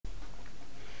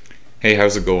Hey,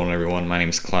 how's it going, everyone? My name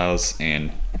is Klauz,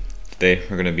 and today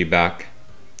we're gonna be back.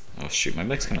 Oh shoot, my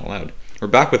mic's kind of loud. We're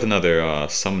back with another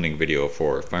summoning video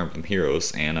for Fire Emblem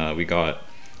Heroes, and we got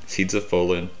Seeds of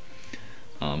Fodlan.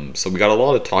 So we got a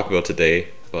lot to talk about today,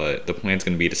 but the plan's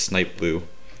gonna be to snipe blue.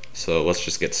 So let's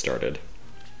just get started.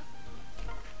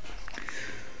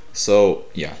 So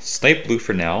yeah, snipe blue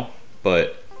for now,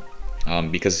 but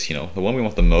because the one we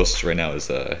want the most right now is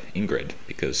Ingrid,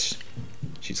 because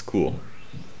she's cool.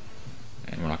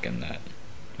 And we're not getting that.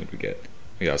 What did we get?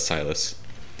 We got Silas.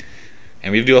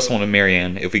 And we do also want a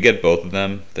Marianne. If we get both of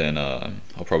them, then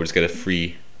I'll probably just get a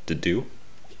free to do.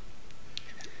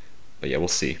 But yeah, we'll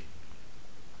see.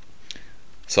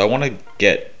 So I want to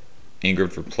get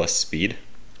Ingrid for plus speed.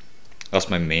 That's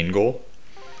my main goal.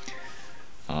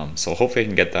 So hopefully I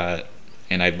can get that.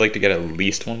 And I'd like to get at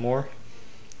least one more.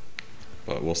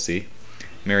 But we'll see.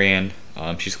 Marianne,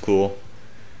 she's cool.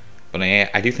 But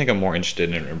I do think I'm more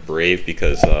interested in Brave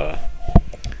because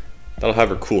that'll have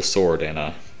her cool sword,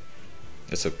 and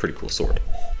it's a pretty cool sword.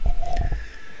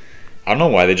 I don't know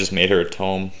why they just made her a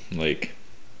tome. Like,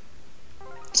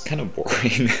 it's kind of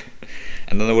boring.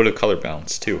 And then they would have color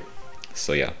balance too.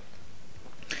 So yeah.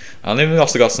 Then we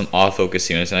also got some off-focus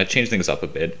units, and I changed things up a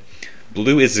bit.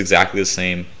 Blue is exactly the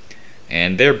same,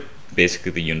 and they're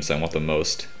basically the units I want the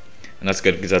most. And that's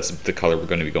good because that's the color we're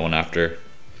going to be going after.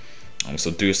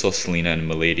 So Duso, Selena, and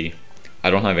Milady.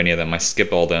 I don't have any of them. I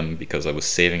skipped all them because I was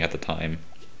saving at the time,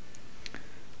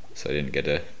 so I didn't get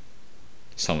to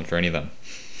summon for any of them.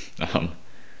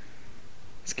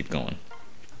 Let's keep going.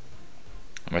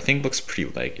 My thing looks pretty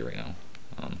laggy right now.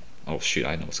 Oh shoot,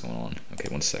 I know what's going on.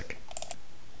 Okay, one sec.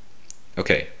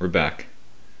 Okay, we're back.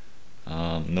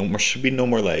 No more, should be no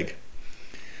more lag.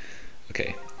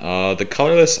 Okay, the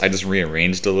colorless I just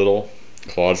rearranged a little.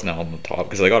 Klauz now on the top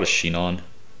because I got a sheen on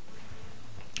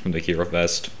from the hero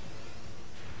vest,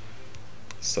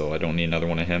 so I don't need another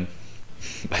one of him.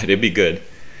 But it'd be good.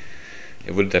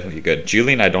 It would definitely be good.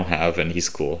 Julian I don't have, and he's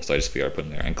cool, so I just figured I'd put him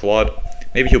there. And Claude,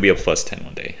 maybe he'll be a plus 10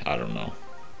 one day. I don't know.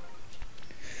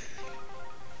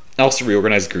 I also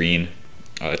reorganized green.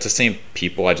 It's the same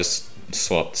people. I just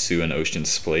swapped Sue and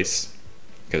Ocean's place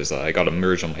because I got a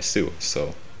merge on my Sue,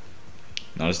 so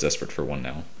not as desperate for one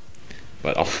now.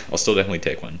 But I'll still definitely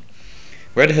take one.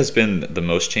 Red has been the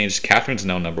most changed. Catherine's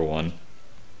now number 1. And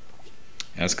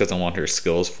that's because I want her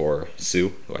skills for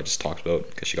Sue, who I just talked about,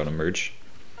 because she got a merge.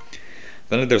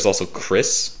 Then there's also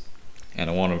Chris, and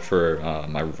I want him for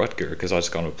my Rutger, because I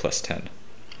just got him a plus 10.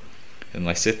 And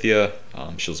Lysithia,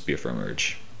 she'll just be for a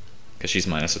merge, because she's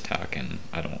minus attack, and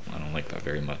I don't like that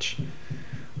very much.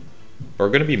 But we're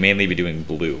going to be mainly doing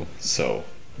blue, so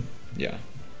yeah.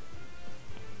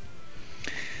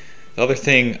 The other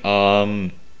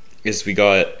thing, is we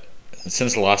got,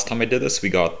 since the last time I did this, we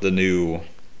got the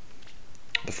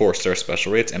 4-star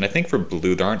special rates, and I think for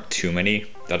blue there aren't too many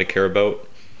that I care about,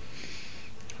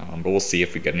 but we'll see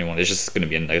if we get anyone. It's just going to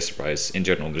be a nice surprise. In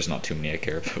general, there's not too many I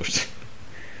care about.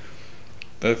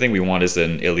 The other thing we want is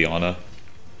an Ileana,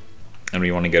 and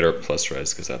we want to get our plus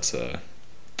res because that's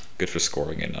good for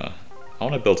scoring, and I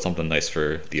want to build something nice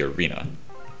for the arena.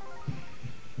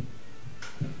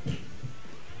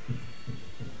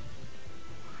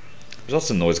 There's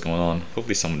also noise going on.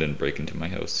 Hopefully someone didn't break into my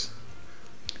house.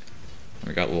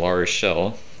 We got La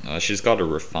Rochelle. She's got a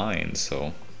refine,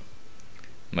 so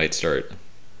might start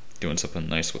doing something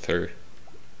nice with her.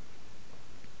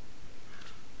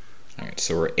 Alright,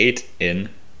 so we're 8 in.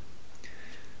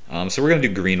 So we're gonna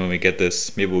do green when we get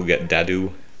this. Maybe we'll get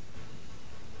Dadu.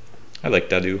 I like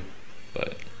Dadu,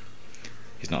 but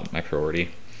he's not my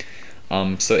priority.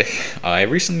 So I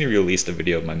recently released a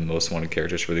video of my most wanted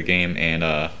characters for the game, and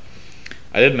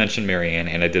I did mention Marianne,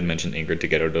 and I did mention Ingrid to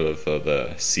get out of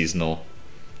the seasonal.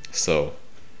 So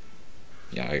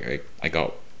yeah, I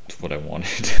got what I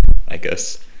wanted, I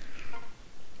guess.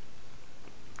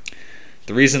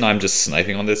 The reason I'm just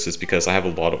sniping on this is because I have a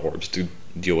lot of orbs to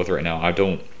deal with right now.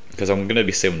 Because I'm going to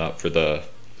be saving up for the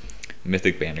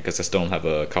Mythic Banner, because I still don't have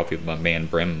a copy of my man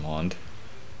Bremond.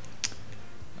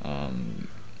 And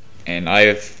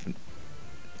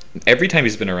every time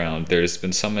he's been around, there's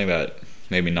been something that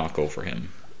made me not go for him.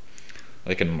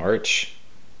 Like in March,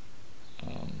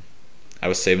 I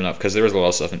was saving up because there was a lot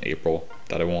of stuff in April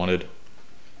that I wanted,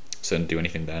 so I didn't do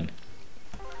anything then.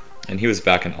 And he was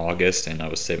back in August, and I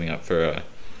was saving up for a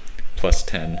plus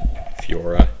 10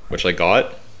 Fiora, which I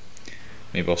got.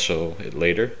 Maybe I'll show it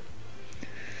later.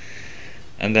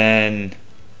 And then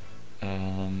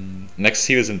next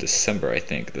he was in December, I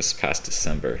think, this past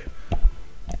December.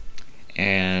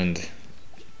 And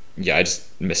yeah, I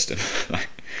just missed him.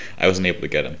 I wasn't able to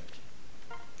get him.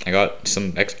 I got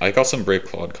some Brave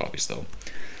Claude copies though.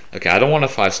 Okay, I don't want a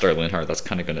 5-star Linhardt. That's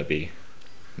kind of gonna be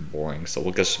boring. So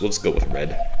we'll just go with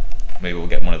red. Maybe we'll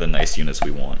get one of the nice units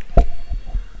we want.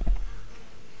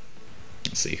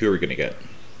 Let's see, who are we gonna get?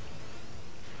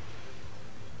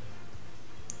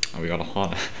 Oh, we got a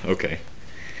Hana. Okay.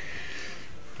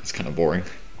 That's kind of boring.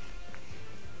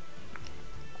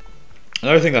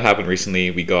 Another thing that happened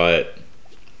recently, we got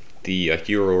the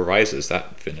Hero Rises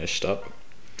that finished up.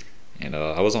 And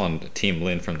I was on Team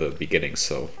Lin from the beginning,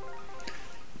 so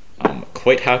I'm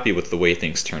quite happy with the way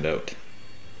things turned out.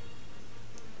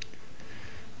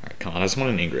 Alright, come on, I just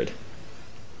want an Ingrid.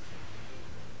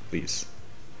 Please.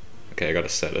 Okay, I got a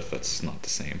Seth, that's not the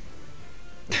same.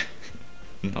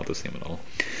 Not the same at all.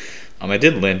 I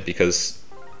did Lin because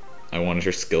I wanted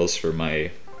her skills for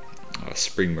my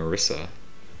Spring Marissa.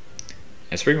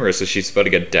 And Spring Marissa, she's about to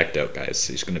get decked out, guys.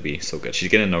 She's going to be so good. She's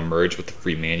getting to merge with the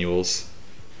free manuals.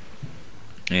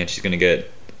 And she's going to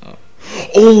get...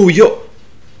 oh, yo!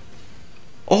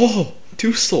 Oh,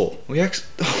 Dusel! We actually...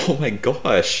 oh my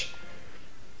gosh!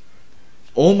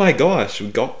 Oh my gosh! We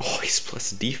got... oh, he's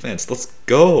plus defense. Let's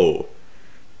go!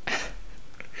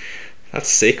 That's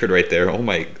sacred right there. Oh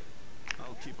my...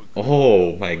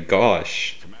 oh my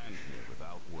gosh.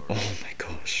 Oh my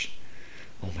gosh.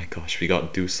 Oh my gosh, we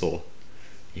got Dusel.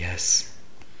 Yes.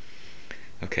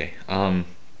 Okay.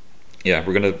 Yeah,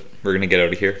 we're gonna get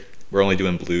out of here. We're only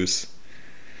doing blues.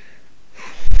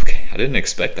 Okay, I didn't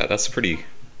expect that. That's pretty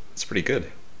good.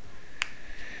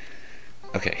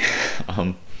 Okay.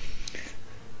 What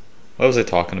was I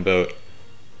talking about?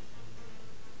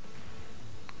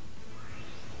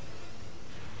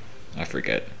 I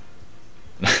forget.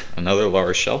 Another La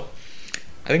Rochelle.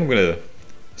 I think I'm gonna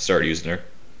start using her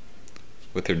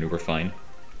with her new refine.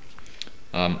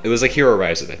 It was like Hero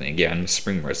Rises, I think. Yeah, and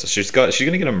Spring Marissa. She's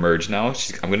gonna get a merge now.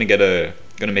 I'm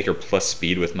gonna make her plus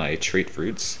speed with my trait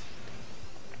fruits.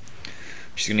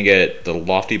 She's gonna get the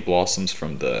Lofty Blossoms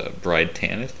from the Bride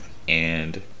Tanith,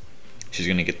 and she's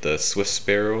gonna get the Swift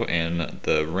Sparrow and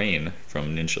the Rain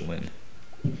from Ninja Lin.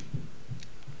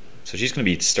 So she's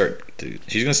gonna start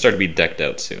to be decked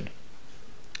out soon.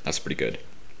 That's pretty good.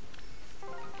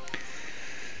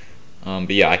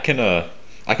 But yeah, I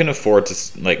can afford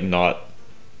to like not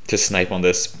to snipe on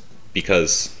this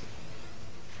because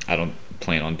I don't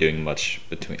plan on doing much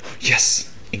between.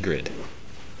 Yes, Ingrid.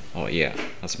 Oh yeah,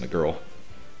 that's my girl.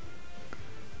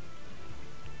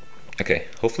 Okay,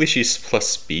 hopefully she's plus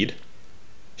speed.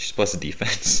 She's plus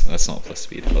defense. That's not plus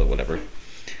speed, but whatever.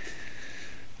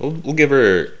 We'll give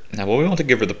her. Now, well, we want to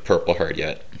give her the purple heart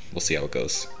yet. We'll see how it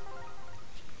goes.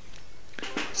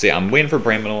 So yeah, I'm waiting for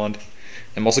Brandmond.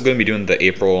 I'm also going to be doing the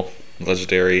April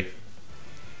legendary,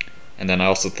 and then I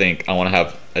also think I want to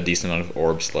have a decent amount of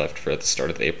orbs left for at the start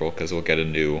of April because we'll get a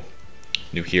new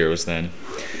heroes then.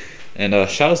 And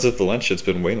Shadows of Valencia, it's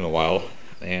been waiting a while,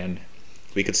 and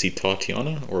we could see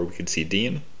Tatiana or we could see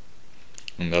Dean,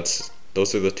 and those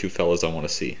are the two fellas I want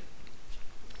to see.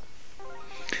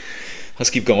 Let's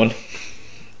keep going.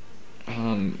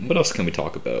 What else can we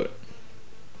talk about?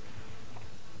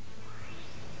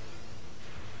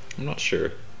 I'm not sure.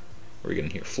 What are we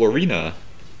getting here? Florina.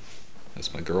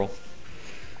 That's my girl.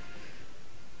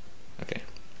 Okay.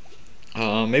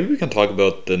 Maybe we can talk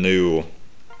about the new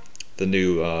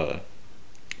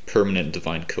permanent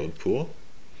divine code pool.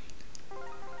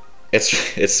 It's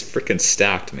freaking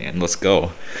stacked, man. Let's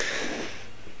go.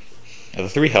 The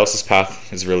 3 houses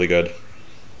path is really good.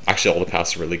 Actually, all the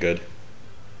paths are really good.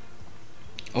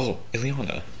 Oh,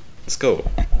 Ileana. Let's go.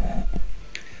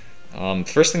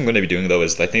 First thing I'm going to be doing though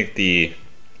is I think the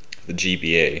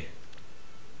GBA.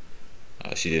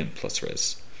 She didn't plus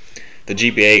res. The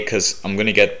GBA, because I'm going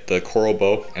to get the Coral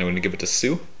Bow and I'm going to give it to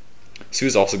Sue. Sue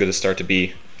is also going to start to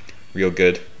be real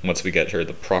good once we get her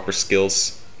the proper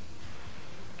skills.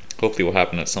 Hopefully will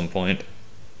happen at some point.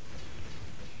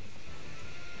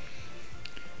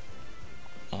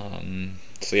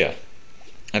 So yeah.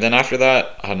 And then after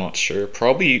that, I'm not sure.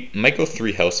 Probably might go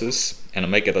 3 houses and I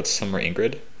might get that Summer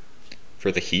Ingrid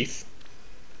for the Heath.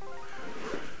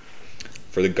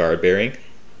 For the guard bearing.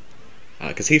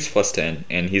 Because he's plus 10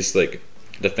 and he's like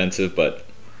defensive, but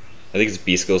I think his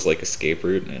B skill is like escape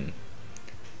route and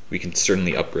we can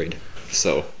certainly upgrade.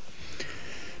 So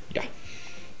yeah,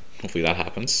 hopefully that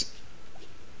happens.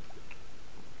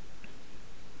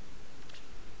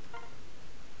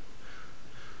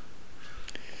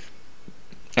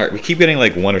 Alright, we keep getting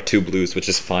like 1 or 2 blues, which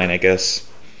is fine, I guess.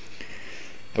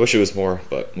 I wish it was more,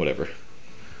 but whatever.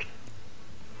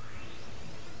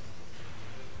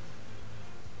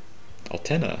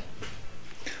 Altena.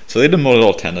 So they demoted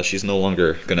Altena. She's no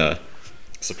longer gonna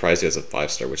surprise you as a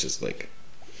 5-star, which is like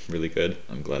really good.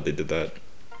 I'm glad they did that.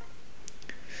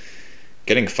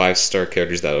 Getting 5-star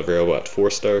characters that are available at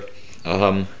 4-star.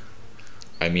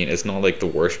 I mean, it's not like the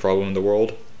worst problem in the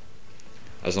world.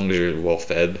 As long as you're well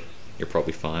fed, you're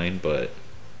probably fine, but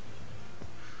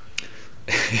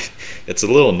it's a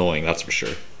little annoying, that's for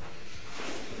sure.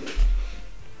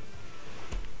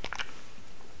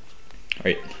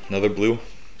 Alright, another blue.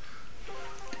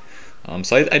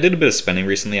 So I did a bit of spending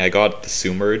recently. I got the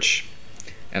Submerge,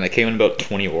 and I came in about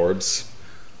 20 orbs.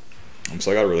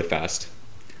 So I got it really fast.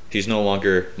 She's no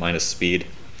longer minus speed.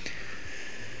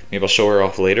 Maybe I'll show her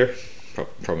off later.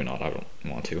 Probably not, I don't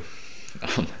want to.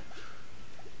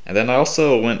 And then I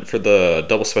also went for the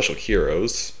double special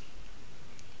heroes.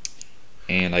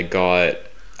 And I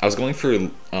was going for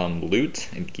loot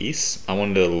and geese. I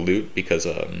wanted to loot because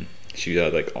she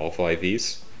had like all 5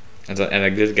 Vs. And I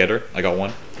did get her. I got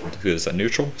one who is a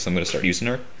neutral, so I'm going to start using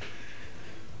her.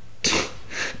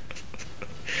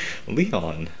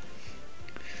 Leon.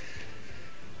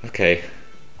 Okay.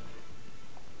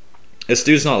 This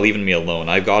dude's not leaving me alone.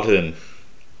 I've gotten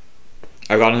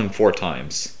him 4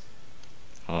 times.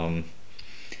 One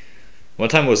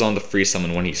time was on the free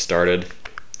summon when he started,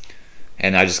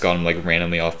 and I just got him like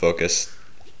randomly off focus.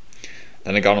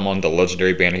 Then I got him on the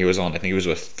legendary banner he was on. I think he was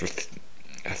with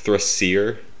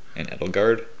Thrasier and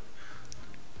Edelgard.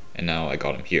 And now I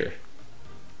got him here.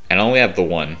 And I only have the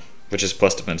one, which is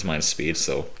plus defense minus speed,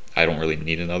 so I don't really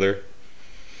need another.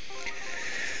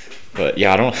 But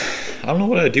yeah, I don't know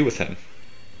what I do with him.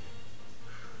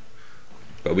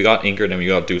 But we got Ingrid and we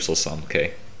got Duselsum,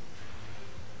 okay.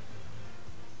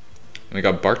 And we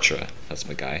got Bartra, that's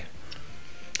my guy.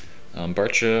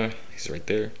 Bartra, he's right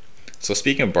there. So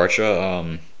speaking of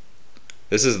Bartra,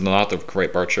 this is not the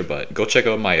right Bartra, but go check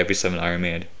out my every 7 Iron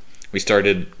Man. We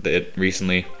started it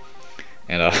recently,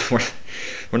 and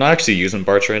we're not actually using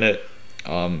Bartra in it.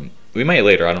 We might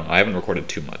later. I haven't recorded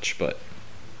too much, but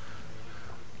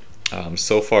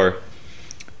so far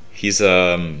he's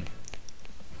been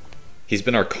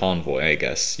our convoy, I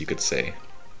guess you could say,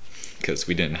 because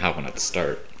we didn't have one at the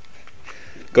start.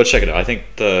 Go check it out. I think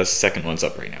the second one's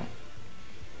up right now,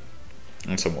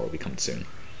 and some more will be coming soon.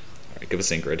 Alright, give us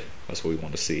Ingrid. That's what we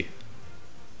want to see.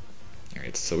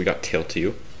 Alright, so we got Tail to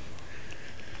you.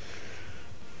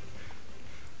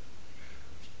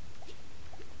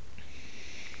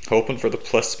 Hoping for the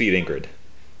plus speed Ingrid.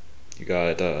 You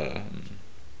got,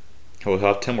 we'll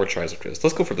have 10 more tries after this.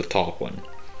 Let's go for the top one.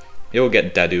 Maybe we'll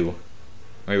get Dadu.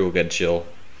 Maybe we'll get Jill.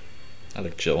 I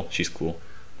like Jill, she's cool.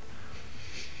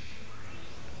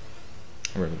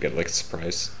 Or we'll get like a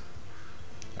surprise.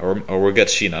 Or we'll get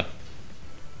Sheena.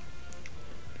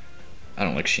 I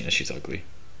don't like Sheena, she's ugly.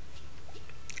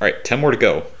 Alright, 10 more to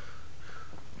go.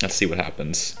 Let's see what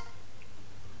happens.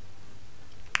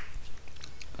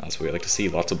 That's what we like to see,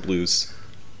 lots of blues.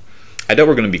 I doubt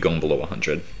we're going to be going below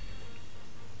 100.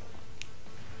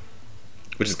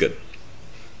 Which is good.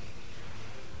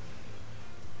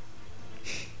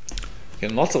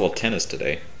 Getting lots of Altenas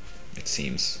today, it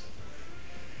seems.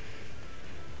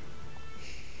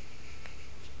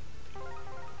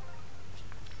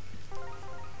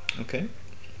 Okay,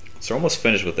 so we're almost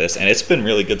finished with this, and it's been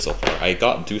really good so far. I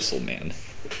got Dusel, man.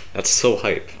 That's so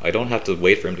hype. I don't have to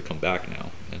wait for him to come back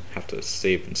now and have to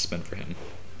save and spend for him.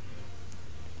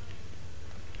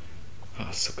 Oh,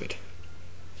 so good.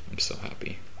 I'm so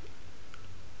happy.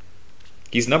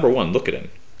 He's number 1, look at him.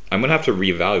 I'm gonna have to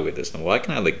reevaluate this now. Why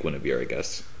can't I like Guinevere, I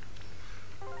guess?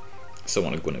 I still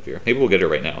want a Guinevere. Maybe we'll get her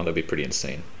right now, that'd be pretty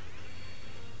insane.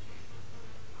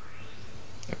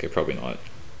 Okay, probably not.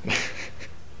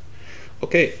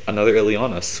 Okay, another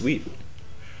Ileana, sweet.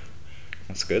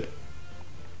 That's good.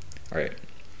 Alright,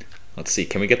 let's see,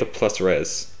 can we get the plus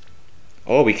res?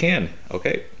 Oh, we can,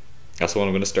 okay. That's the one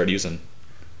I'm going to start using.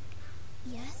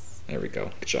 Yes. There we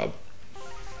go, good job.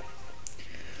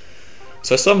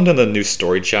 So I summoned in the new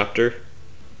story chapter.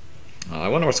 I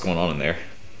wonder what's going on in there.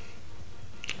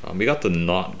 We got the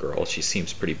Knot Girl, she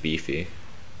seems pretty beefy.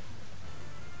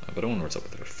 But I wonder what's up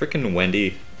with her. Frickin'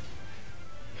 Wendy.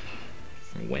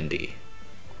 Wendy.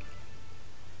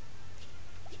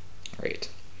 Alright.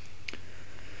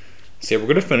 So yeah, we're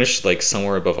gonna finish like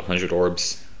somewhere above 100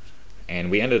 orbs, and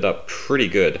we ended up pretty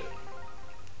good.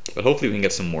 But hopefully we can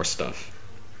get some more stuff.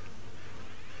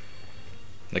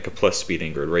 Like a plus speed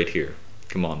Ingrid right here.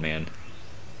 Come on, man.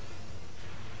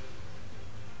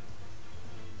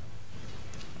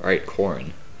 Alright,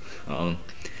 Corrin.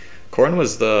 Corrin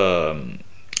was the...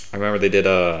 I remember they did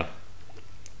a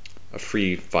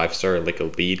free 5-star, like a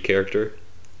lead character,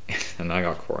 and I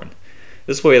got Corrin.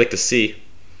 This is what I like to see.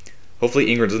 Hopefully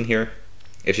Ingrid's in here.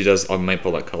 If she does, I might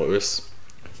pull that colorless.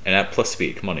 And at plus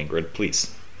speed, come on Ingrid,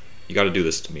 please. You gotta do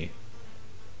this to me.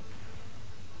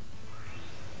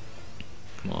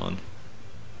 Come on.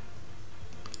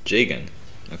 Jagan.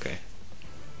 Okay.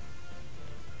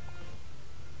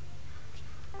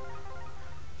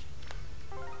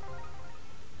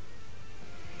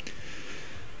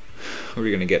 What are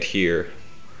we gonna get here?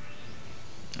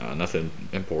 Nothing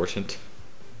important.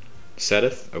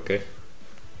 Sedith? Okay.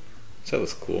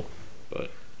 Sedith's cool, but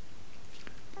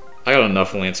I got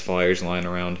enough Lance Flyers lying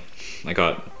around. I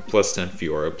got +10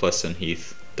 Fiora, +10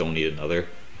 Heath. Don't need another.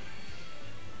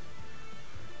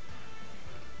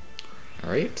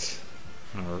 Alright.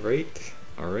 Alright.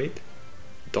 Alright.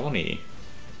 Donnie.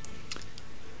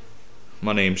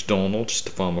 My name's Donald, just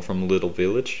a farmer from a little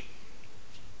village.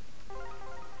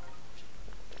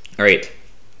 Alright.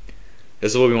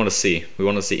 This is what we want to see. We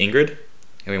want to see Ingrid,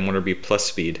 and we want her to be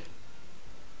 +speed.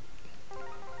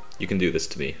 You can do this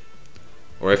to me.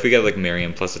 Or if we get like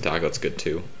Marion +attack, that's good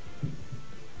too.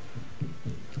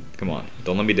 Come on,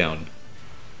 don't let me down.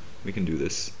 We can do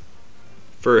this.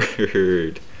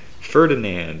 Ferdinand.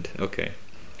 Okay.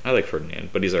 I like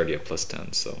Ferdinand, but he's already at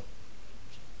 +10, so.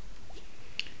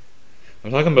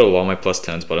 I'm talking about a lot of my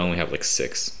 +10s, but I only have like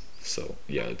 6. So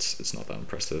yeah, it's not that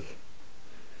impressive.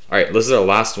 Alright, this is our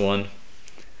last one.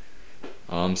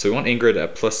 So we want Ingrid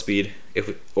at +speed,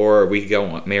 or we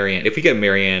get Marianne. If we get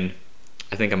Marianne,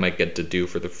 I think I might get to do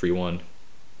for the free one.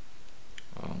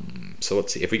 So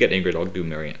let's see. If we get Ingrid, I'll do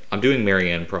Marianne. I'm doing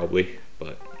Marianne probably,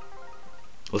 but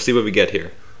we'll see what we get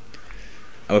here.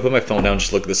 I'm gonna put my phone down,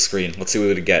 just look at the screen. Let's see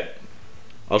what we get.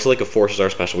 Also like a 4-star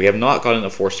special. We have not gotten a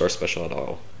 4-star special at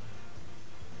all.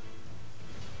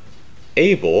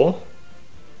 Abel.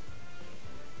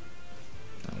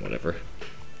 Oh, whatever.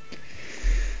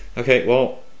 Okay,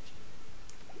 well,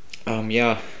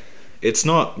 yeah, it's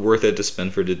not worth it to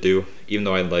spend for Dedue, even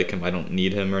though I like him. I don't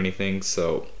need him or anything,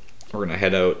 so we're gonna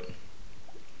head out,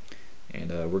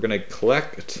 and we're gonna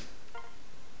collect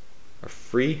our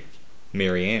free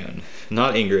Marianne,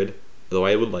 not Ingrid, though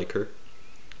I would like her.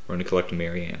 We're gonna collect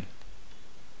Marianne.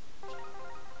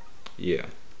 Yeah.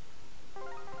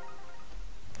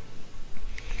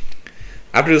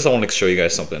 After this, I want to show you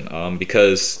guys something,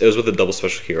 because it was with the double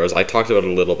special heroes. I talked about it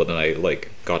a little, but then I like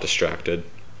got distracted.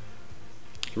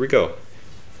 Here we go.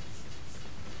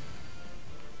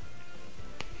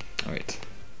 All right.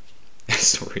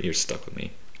 Sorry, you're stuck with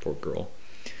me, poor girl.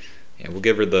 Yeah, we'll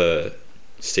give her the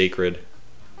sacred.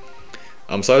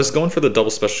 So I was going for the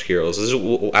double special heroes.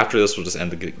 After this, we'll just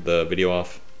end the video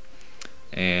off.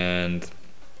 And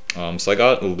so I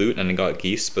got loot and I got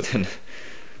geese, but then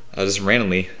just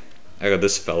randomly, I got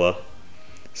this fella,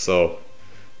 so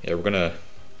yeah, we're gonna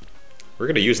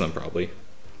use them probably.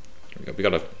 We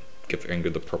gotta give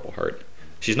Ingrid the purple heart.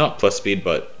 She's not +speed,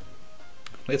 but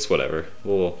it's whatever.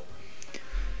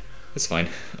 It's fine.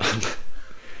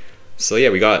 So yeah,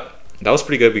 that was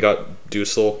pretty good. We got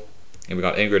Dusel, and we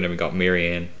got Ingrid, and we got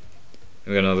Marianne, and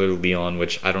we got another Leon,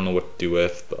 which I don't know what to do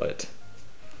with, but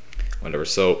whatever.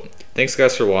 So thanks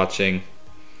guys for watching.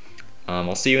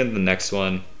 I'll see you in the next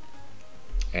one.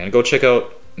 And go check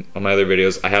out my other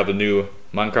videos. I have a new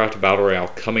Minecraft Battle Royale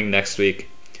coming next week,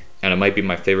 and it might be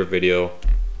my favorite video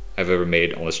I've ever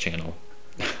made on this channel.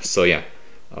 So yeah,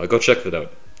 go check that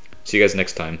out. See you guys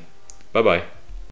next time. Bye bye.